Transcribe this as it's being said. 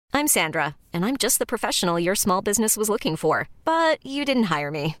I'm Sandra, and I'm just the professional your small business was looking for. But you didn't hire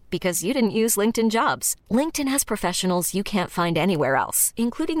me because you didn't use LinkedIn Jobs. LinkedIn has professionals you can't find anywhere else,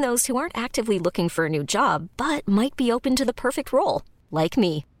 including those who aren't actively looking for a new job, but might be open to the perfect role, like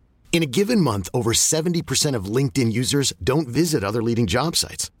me. In a given month, over 70% of LinkedIn users don't visit other leading job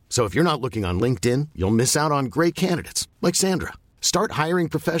sites. So if you're not looking on LinkedIn, you'll miss out on great candidates like Sandra. Start hiring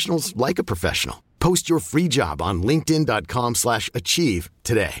professionals like a professional. Post your free job on linkedin.com/achieve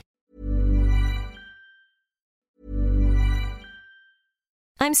today.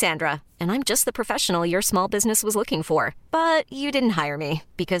 I'm Sandra, and I'm just the professional your small business was looking for. But you didn't hire me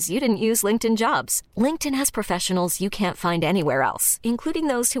because you didn't use LinkedIn Jobs. LinkedIn has professionals you can't find anywhere else, including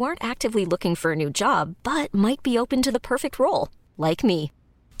those who aren't actively looking for a new job, but might be open to the perfect role, like me.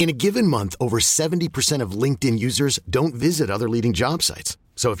 In a given month, over 70% of LinkedIn users don't visit other leading job sites.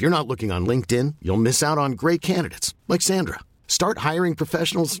 So if you're not looking on LinkedIn, you'll miss out on great candidates like Sandra. Start hiring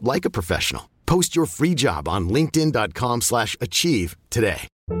professionals like a professional. Post your free job on linkedin.com/achieve today.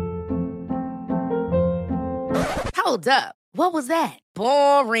 Hold up. What was that?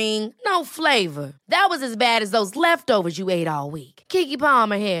 Boring. No flavor. That was as bad as those leftovers you ate all week. Keke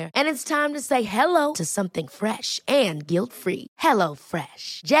Palmer here, and it's time to say hello to something fresh and guilt-free. Hello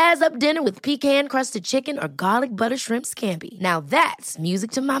Fresh. Jazz up dinner with pecan-crusted chicken or garlic butter shrimp scampi. Now that's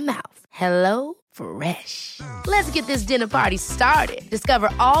music to my mouth. Hello Fresh. Let's get this dinner party started. Discover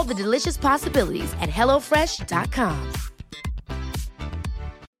all the delicious possibilities at hellofresh.com.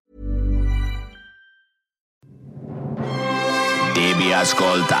 Devi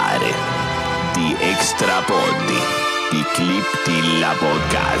ascoltare di Extra Poddi, di Clip Dilla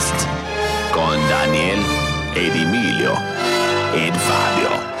Podcast con Daniel ed Emilio ed Fabio.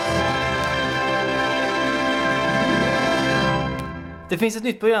 Det finns ett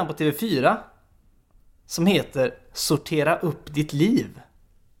nytt program på TV4 som heter Sortera upp ditt liv.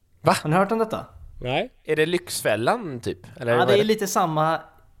 Va? Har ni hört om detta? Nej. Är det Lyxfällan typ? Eller Ja, det är lite samma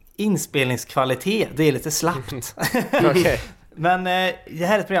inspelningskvalitet. Det är lite slappt. Okej. Men det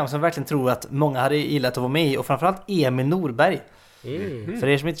här är ett program som jag verkligen tror att många hade gillat att vara med i. Och framförallt Emil Norberg. För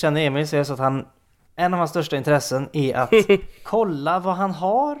er som inte känner Emil så är det så att en av hans största intressen är att kolla vad han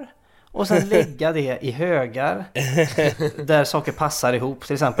har och sen lägga det i högar där saker passar ihop.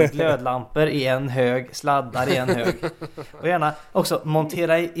 Till exempel glödlampor i en hög, sladdar i en hög. Och gärna också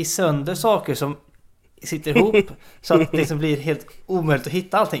montera i sönder saker som sitter ihop så att det liksom blir helt omöjligt att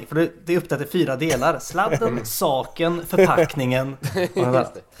hitta allting. För det är uppdelat i 4 delar. Sladden, saken, förpackningen.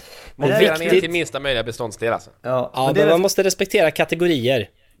 Montera ner till minsta möjliga beståndsdel alltså. Ja, men man måste respektera kategorier.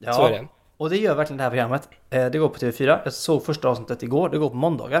 Ja, så är det. Och det gör verkligen det här programmet. Det går på TV4. Jag såg första avsnittet igår. Det går på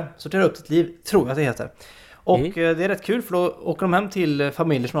måndagar. Sortera upp ditt liv, tror jag att det heter. Och det är rätt kul för då åker de hem till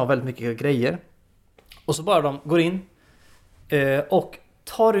familjer som har väldigt mycket grejer. Och så bara de går in och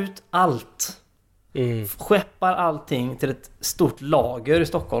tar ut allt. Skeppar allting till ett stort lager i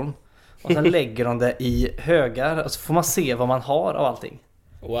Stockholm. Och sen lägger de det i högar. Och så får man se vad man har av allting.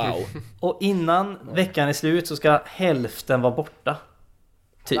 Wow. Och innan veckan är slut så ska hälften vara borta.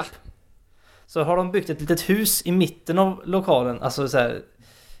 Typ. Va? Så har de byggt ett litet hus i mitten av lokalen. Alltså så här,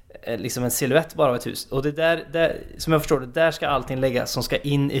 liksom en silhuett bara av ett hus. Och det där som jag förstår det, där ska allting läggas som ska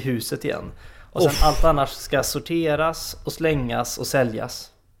in i huset igen. Och sen allt annars ska sorteras och slängas och säljas.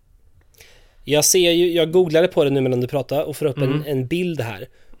 Jag googlade på det nu medan du pratade och får upp en bild här.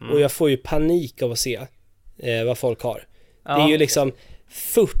 Och jag får ju panik av att se vad folk har. Ja. Det är ju liksom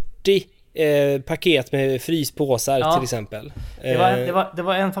 40 paket med fryspåsar till exempel. Det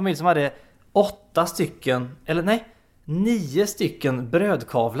var en familj som hade 9 stycken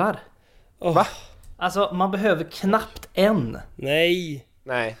brödkavlar. Va? Alltså man behöver knappt en. Nej.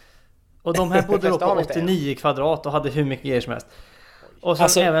 Och de här bodde på 89 kvadrat och hade hur mycket grejer som helst. Och sen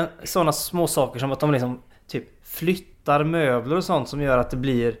alltså, även sådana små saker som att de liksom typ flyttar möbler och sånt som gör att det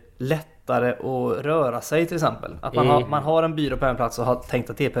blir lättare att röra sig till exempel. Att man har en byrå på en plats och har tänkt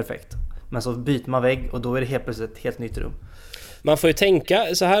att det är perfekt. Men så byter man vägg och då är det helt plötsligt ett helt nytt rum. Man får ju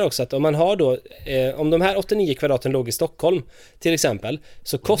tänka så här också att om man har då om de här 89 kvadraten låg i Stockholm till exempel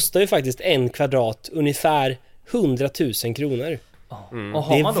så kostar ju faktiskt en kvadrat ungefär 100 000 kronor. Och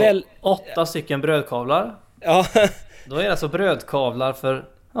har man då 8 stycken brödkavlar? Ja. Då är det alltså brödkavlar för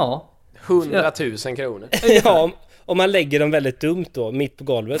 100 000 kronor. Ja, om man lägger dem väldigt dumt då mitt på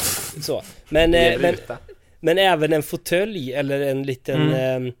golvet så. Men även en fåtölj eller en liten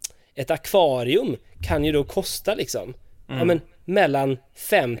ett akvarium kan ju då kosta liksom mellan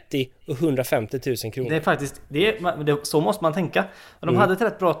 50 och 150 000 kronor. Det är faktiskt så måste man tänka. Och de hade ett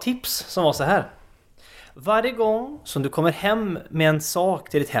rätt bra tips som var så här. Varje gång som du kommer hem med en sak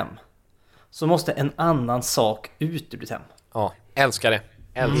till ditt hem så måste en annan sak ut ur ditt hem. Ja, älskar det.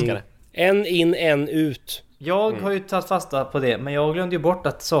 Älskar det. En in, en ut. Jag har ju tagit fasta på det, men jag glömde ju bort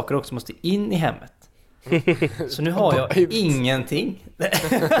att saker också måste in i hemmet. Så nu har jag ingenting.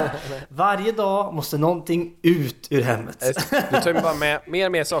 Varje dag måste någonting ut ur hemmet. Du tar ju bara med mer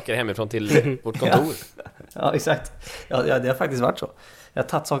och mer saker hemifrån till vårt kontor. Ja, exakt. Ja, det har faktiskt varit så. Jag har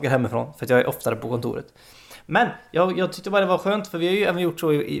tagit saker hemifrån för att jag är oftare på kontoret. Men jag tyckte bara det var skönt, för vi har ju även gjort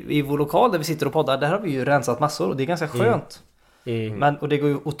så i vår lokal där vi sitter och poddar. Där har vi ju rensat massor och det är ganska skönt. Och det går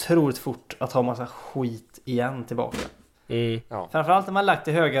ju otroligt fort att ha massa skit igen tillbaka. Ja. Framförallt när man lagt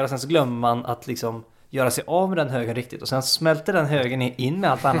i högar och sen så glömmer man att liksom göra sig av med den högen riktigt. Och sen smälter den högen in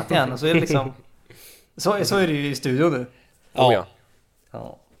med allt annat igen. Och så är det liksom... Så är det ju i studion nu. Ja.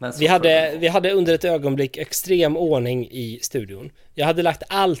 Men Vi hade under ett ögonblick extrem ordning i studion. Jag hade lagt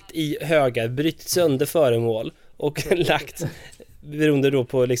allt i högar, brytt sönder föremål och lagt, beroende då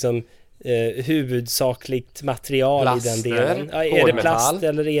på liksom huvudsakligt material Plaster, i den delen. Ja, är det plast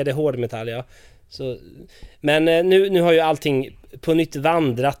eller är det hårdmetall? Ja. Så, men nu har ju allting på nytt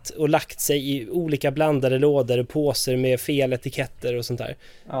vandrat och lagt sig i olika blandade lådor och påser med fel etiketter och sånt där.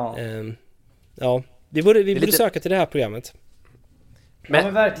 Ja, vi borde söka till det här programmet.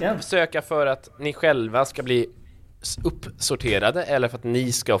 Men verkligen Söka för att ni själva ska bli uppsorterade eller för att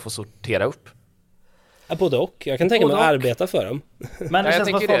ni ska få sortera upp? Ja, både och. Jag kan tänka mig att arbeta för dem. Men jag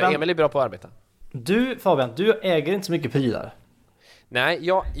tänker det. Emil är bra på att arbeta. Du, Fabian, du äger inte så mycket prylar. Nej,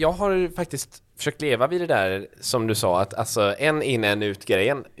 jag har faktiskt försökt leva vid det där som du sa, att alltså en in en ut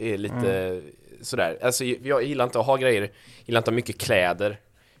grejen är lite sådär. Alltså jag gillar inte att ha grejer, gillar inte att ha mycket kläder.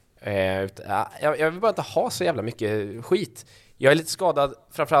 Jag vill bara inte ha så jävla mycket skit. Jag är lite skadad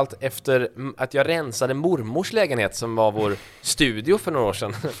framförallt efter att jag rensade mormors lägenhet som var vår studio för några år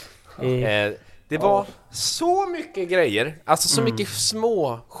sedan. Det var så mycket grejer, alltså så mycket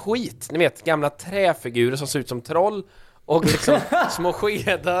små skit. Ni vet, gamla träfigurer som ser ut som troll och liksom små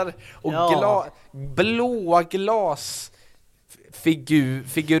skedar och blåa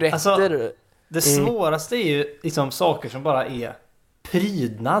glasfiguretter. Alltså, det svåraste är ju liksom saker som bara är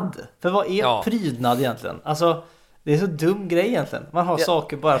prydnad. För vad är prydnad egentligen? Alltså, det är så dum grej egentligen. Man har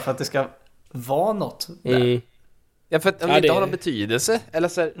saker bara för att det ska vara något där. Ja, för att om det inte har någon betydelse. Eller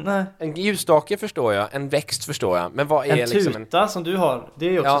så här, en ljusstake förstår jag, en växt förstår jag. Men vad är en liksom tuta som du har, det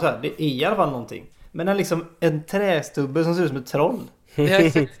är ju också så här, det är i alla fall någonting. Men en trästubbe som ser ut som ett troll.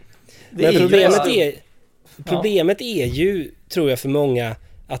 Men problemet är ju, tror jag, för många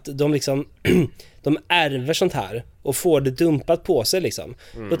att de liksom de ärver sånt här och får det dumpat på sig liksom.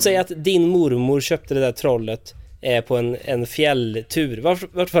 Låt säga att din mormor köpte det där trollet på en fjälltur.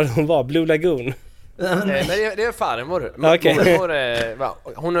 Vart var hon var? Blue Lagoon? Nej, det är farmor. Okay.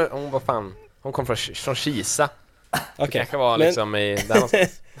 Hon var fan. Hon kom från Kisa. Okay. Kanske var liksom där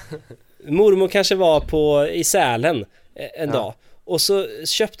någonstans. Mormor kanske var i Sälen en dag. Och så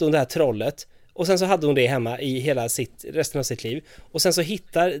köpte hon det här trollet. Och sen så hade hon det hemma i hela resten av sitt liv. Och sen så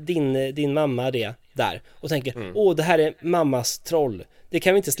hittar din mamma det där. Och tänker, det här är mammas troll. Det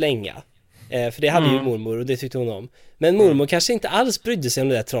kan vi inte slänga. För det hade ju mormor och det tyckte hon om. Men mormor kanske inte alls brydde sig om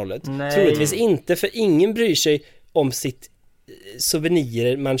det där trollet. Troligtvis inte, för ingen bryr sig om sitt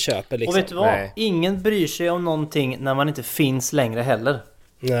souvenirer man köper liksom. Och vet du vad? Nej. Ingen bryr sig om någonting när man inte finns längre heller.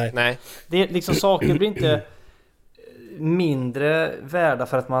 Nej. Det är liksom, saker blir inte mindre värda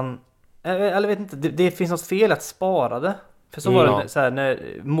för att man, eller vet inte, det finns något fel att spara det. För så var det så här, när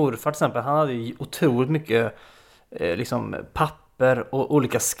morfar till exempel, han hade ju otroligt mycket liksom papper och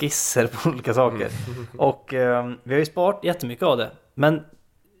olika skisser på olika saker. Och vi har ju sparat jättemycket av det. Men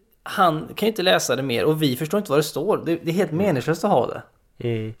han kan ju inte läsa det mer och vi förstår inte vad det står. Det är helt meningslöst att ha det.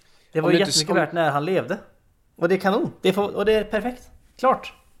 Det var ju jättemycket värt när han levde. Och det är kanon. Och det är perfekt.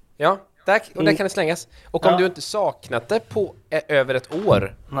 Klart. Ja, och där kan det slängas. Och om du inte saknat det på över ett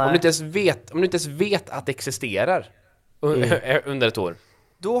år, om du inte ens vet att det existerar under ett år,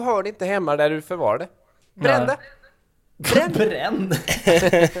 då hör det inte hemma där du förvarar det. Bränn det!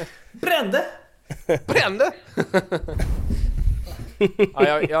 Bränn det!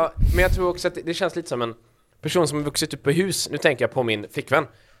 Men jag tror också att det känns lite som en person som har vuxit upp på hus. Nu tänker jag på min flickvän.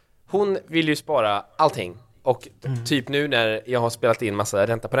 Hon vill ju spara allting. Och typ nu när jag har spelat in massa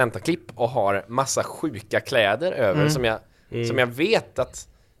ränta på ränta-klipp och har massa sjuka kläder över som jag vet att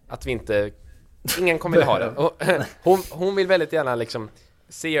vi inte, ingen kommer vilja ha det. Och hon vill väldigt gärna liksom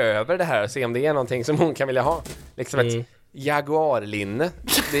se över det här och se om det är någonting som hon kan vilja ha. Liksom ett jaguarlinne.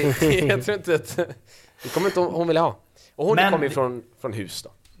 Jag tror inte att det kommer inte hon vill ha. Och hon kommer ju från hus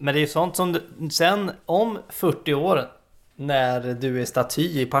då. Men det är ju sånt som sen om 40 år när du är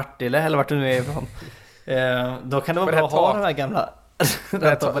staty i Partille eller vart du nu är ifrån, då kan det vara bra att ha de här gamla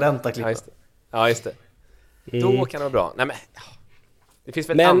ränta på ränta-klippen. Ja, just det. Då kan det vara bra. Nej, men Det finns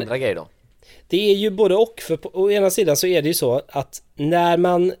väl Men- andra grejer då? Det är ju både och, för å ena sidan så är det ju så att när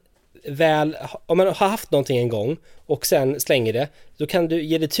man väl, om man har haft någonting en gång och sen slänger det, då kan du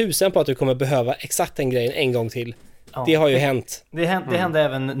ge det 1000 på att du kommer behöva exakt den grejen en gång till. Ja. Det har ju hänt. Det hände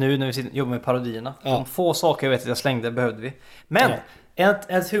även nu när vi jobbar med parodierna. Ja. De få saker jag vet att jag slängde behövde vi. Men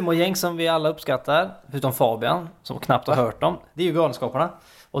ett humorgäng som vi alla uppskattar, utom Fabian, som knappt har hört dem, det är ju Galenskaparna.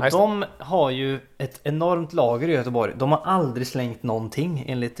 Och Just det. de har ju ett enormt lager i Göteborg. De har aldrig slängt någonting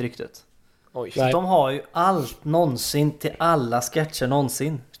enligt ryktet. Oj. Nej. De har ju allt någonsin till alla sketcher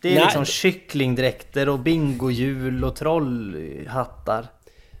någonsin. Det är Nej. liksom kycklingdräkter och bingohjul och trollhattar.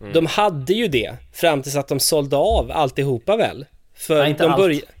 De hade ju det fram tills att de sålde av alltihopa väl. För Nej, inte de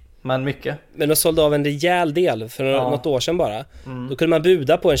allt, men mycket. Men de sålde av en rejäl del för något år sedan bara. Då kunde man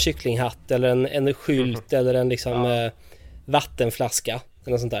buda på en kycklinghatt eller en skylt eller en liksom vattenflaska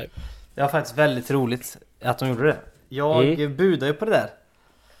eller något sånt där. Det var faktiskt väldigt roligt att de gjorde det. Jag budade ju på det där.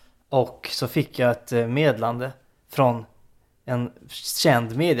 Och så fick jag ett meddelande från en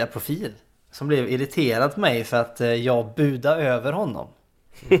känd mediaprofil som blev irriterad på mig för att jag budade över honom.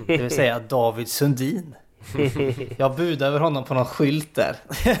 Det vill säga David Sundin. Jag budade över honom på någon skylt där.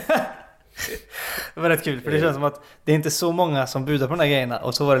 Det var rätt kul, för det känns som att det är inte så många som budar på de här grejerna.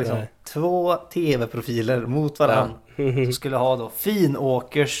 Och så var det liksom 2 tv-profiler mot varandra som skulle ha då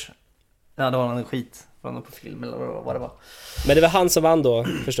Finåkers. Ja, det var någon skit från på film eller vad det var. Men det var han som vann då,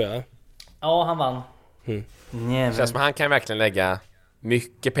 förstår jag. Ja, han vann. Det känns som att han kan verkligen lägga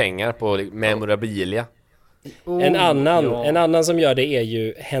mycket pengar på memorabilia. En annan som gör det är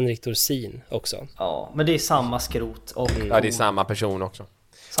ju Henrik Dorsin också. Ja, men det är samma skrot. Och Ja, det är samma person också.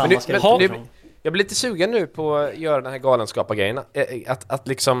 samma Men skrot. jag blir lite sugen nu på att göra den här galenskapa-grejerna. Att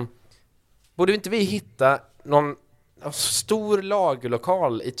liksom... Borde inte vi hitta någon stor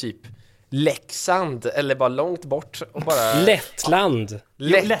lagerlokal i typ Leksand eller bara långt bort och bara... Lettland.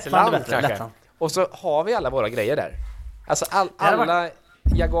 Lettland är bättre, kanske. Lettland. Och så har vi alla våra grejer där. Alltså hade varit- alla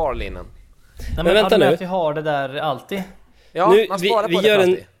Jaguarlinnen. Nej, Men vänta har du nu. att vi har det där alltid. Ja, Nu, man sparar vi på det gör för en...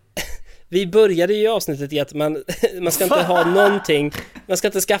 alltid. Vi började ju avsnittet i att man ska inte ha någonting. Man ska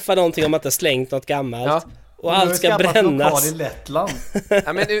inte skaffa någonting om man inte har slängt något gammalt. Ja. Och allt ska brännas. Lokal i Lettland.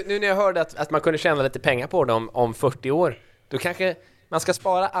 Ja, men nu när jag hörde att man kunde tjäna lite pengar på dem om 40 år, då kanske man ska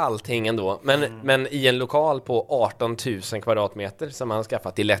spara allting ändå, men i en lokal på 18 000 kvadratmeter som man har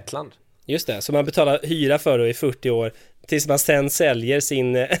skaffat i Lettland. Just det, så man betalar hyra för då i 40 år tills man sen säljer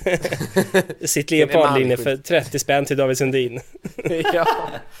sitt leopardlinne för 30 spänn till David Sundin. Ja,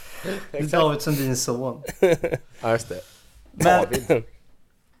 David Sundins son. ja, just det. Men,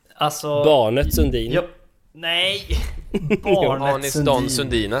 alltså... Barnet Sundin. Ja, nej! Barnet Anis Don Sundin.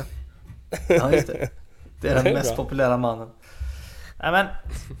 Sundina. Ja, just det. Det är Det är den mest bra. populära mannen. Nej, men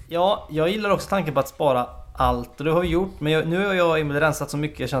ja, jag gillar också tanken på att spara allt. Och det har vi gjort. Men nu har jag och Emil rensat så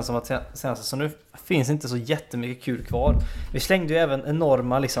mycket, känns som att senast. Så nu finns inte så jättemycket kul kvar. Vi slängde ju även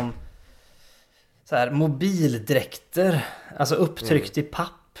enorma liksom så här mobildräkter. Alltså upptryckt i papp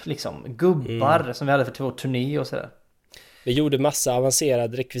liksom. Gubbar som vi hade för vår turné och sådär. Vi gjorde massa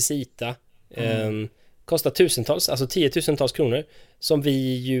avancerad rekvisita. Kostar tusentals, alltså 10-tusentals kronor. Som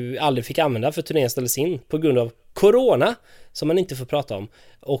vi ju aldrig fick använda för turnén ställdes in på grund av corona. Som man inte får prata om.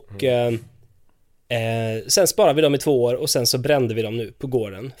 Och sen sparade vi dem i 2 år och sen så brände vi dem nu på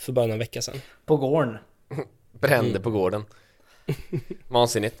gården för bara någon vecka sedan. På gården. Brände på gården.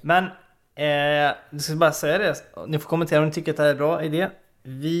 Vansinnigt. Men jag ska bara säga det. Ni får kommentera om ni tycker att det här är en bra idé.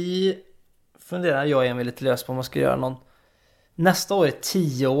 Vi funderar, jag och Emil, lite lös på om man ska göra någon. Nästa år är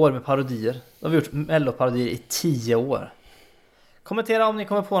 10 år med parodier. Då har vi gjort Mello-parodier i 10 år. Kommentera om ni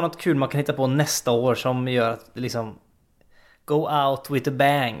kommer på något kul man kan hitta på nästa år som gör att det liksom go out with a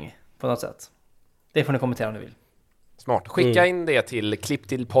bang på något sätt. Det får ni kommentera om ni vill. Smart. Skicka in det till Klipp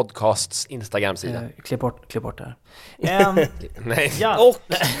till Podcasts Instagram-sida. Klipp bort det här. Nej. Ja. Och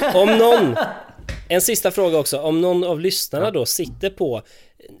om någon, en sista fråga också, om någon av lyssnarna då sitter på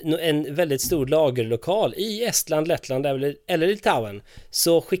en väldigt stor lagerlokal i Estland, Lettland eller Litauen,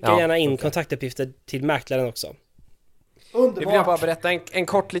 så skicka gärna in kontaktuppgifter till mäklaren också. Jag vill bara berätta en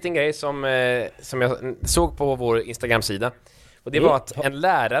kort liten grej som jag såg på vår Instagram-sida. Och det var att en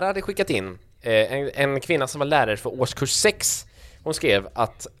lärare hade skickat in, en kvinna som var lärare för årskurs 6. Hon skrev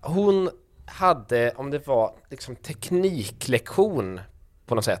att hon hade, om det var liksom tekniklektion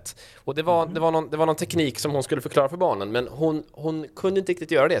på något sätt. Och det var någon teknik som hon skulle förklara för barnen, men hon kunde inte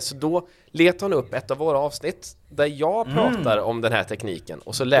riktigt göra det. Så då letade hon upp ett av våra avsnitt där jag pratar om den här tekniken.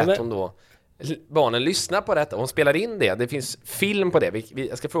 Och så lät hon då barnen lyssna på detta. Hon spelade in det. Det finns film på det.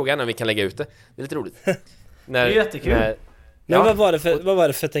 Jag ska fråga henne om vi kan lägga ut det. Det är lite roligt. Det är jättekul. Men vad var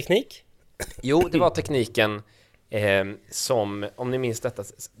det för teknik? Jo, det var tekniken. som, om ni minns detta,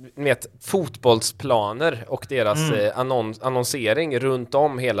 ni vet, fotbollsplaner och deras annonsering runt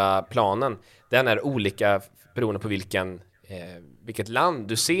om hela planen, den är olika beroende på vilket land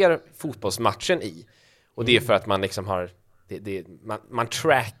du ser fotbollsmatchen i. Och det är för att man liksom har man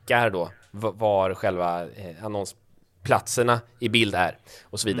trackar då var själva annonsplatserna i bild är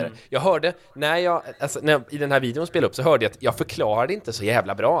och så vidare. Jag hörde när jag i den här videon spelade upp, så hörde jag att jag förklarade inte så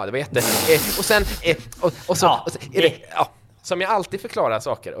jävla bra. Det var och sen som jag alltid förklarar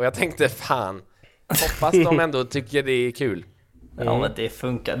saker, och jag tänkte fan, hoppas de ändå tycker det är kul. Ja, men det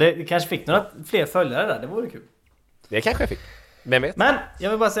funkar. Det kanske fick några fler följare där, det vore kul. Det kanske jag fick. Vem vet? Men jag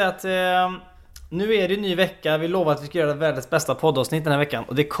vill bara säga att nu är det en ny vecka. Vi lovar att vi ska göra världens bästa poddavsnitt den här veckan.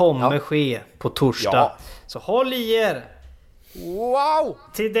 Och det kommer ske på torsdag. Ja. Så håll i er. Wow!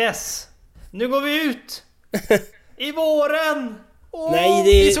 Till dess. Nu går vi ut. I våren. Nej,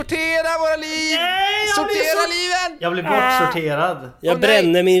 Vi sorterar våra liv. Nej, Sortera liven. Jag blev bortsorterad. Jag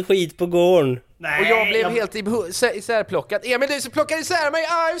bränner min skit på gården. Nej, Och jag blev helt isärplockat. Emil, du plockar isär mig.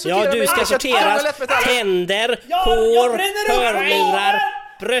 Ja, du ska sorteras tänder, hår, hörlurar,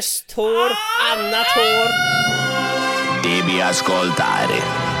 brösthår, annat hår. Devi ascoltare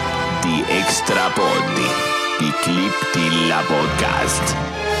di Extra Poddi, di Clip till la podcast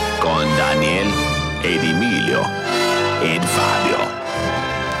con Daniel ed Emilio ed Fabio.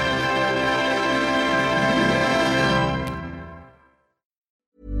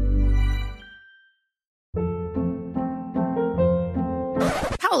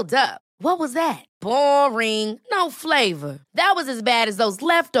 Hold up. What was that? Boring. No flavor. That was as bad as those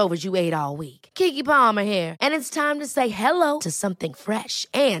leftovers you ate all week. Keke Palmer here, and it's time to say hello to something fresh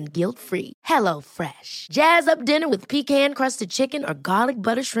and guilt-free. Hello Fresh. Jazz up dinner with pecan-crusted chicken or garlic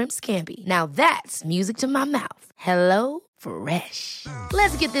butter shrimp scampi. Now that's music to my mouth. Hello Fresh.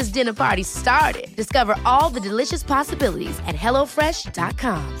 Let's get this dinner party started. Discover all the delicious possibilities at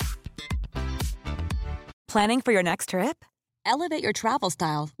hellofresh.com. Planning for your next trip? Elevate your travel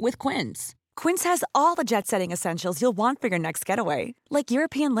style with Quince. Quince has all the jet-setting essentials you'll want for your next getaway, like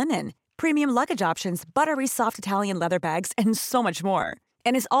European linen, premium luggage options, buttery soft Italian leather bags, and so much more.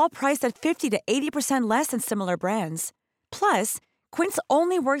 And is all priced at 50 to 80% less than similar brands. Plus, Quince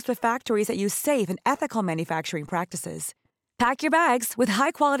only works with factories that use safe and ethical manufacturing practices. Pack your bags with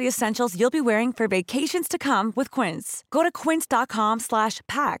high-quality essentials you'll be wearing for vacations to come with Quince. Go to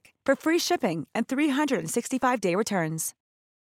quince.com/pack for free shipping and 365-day returns.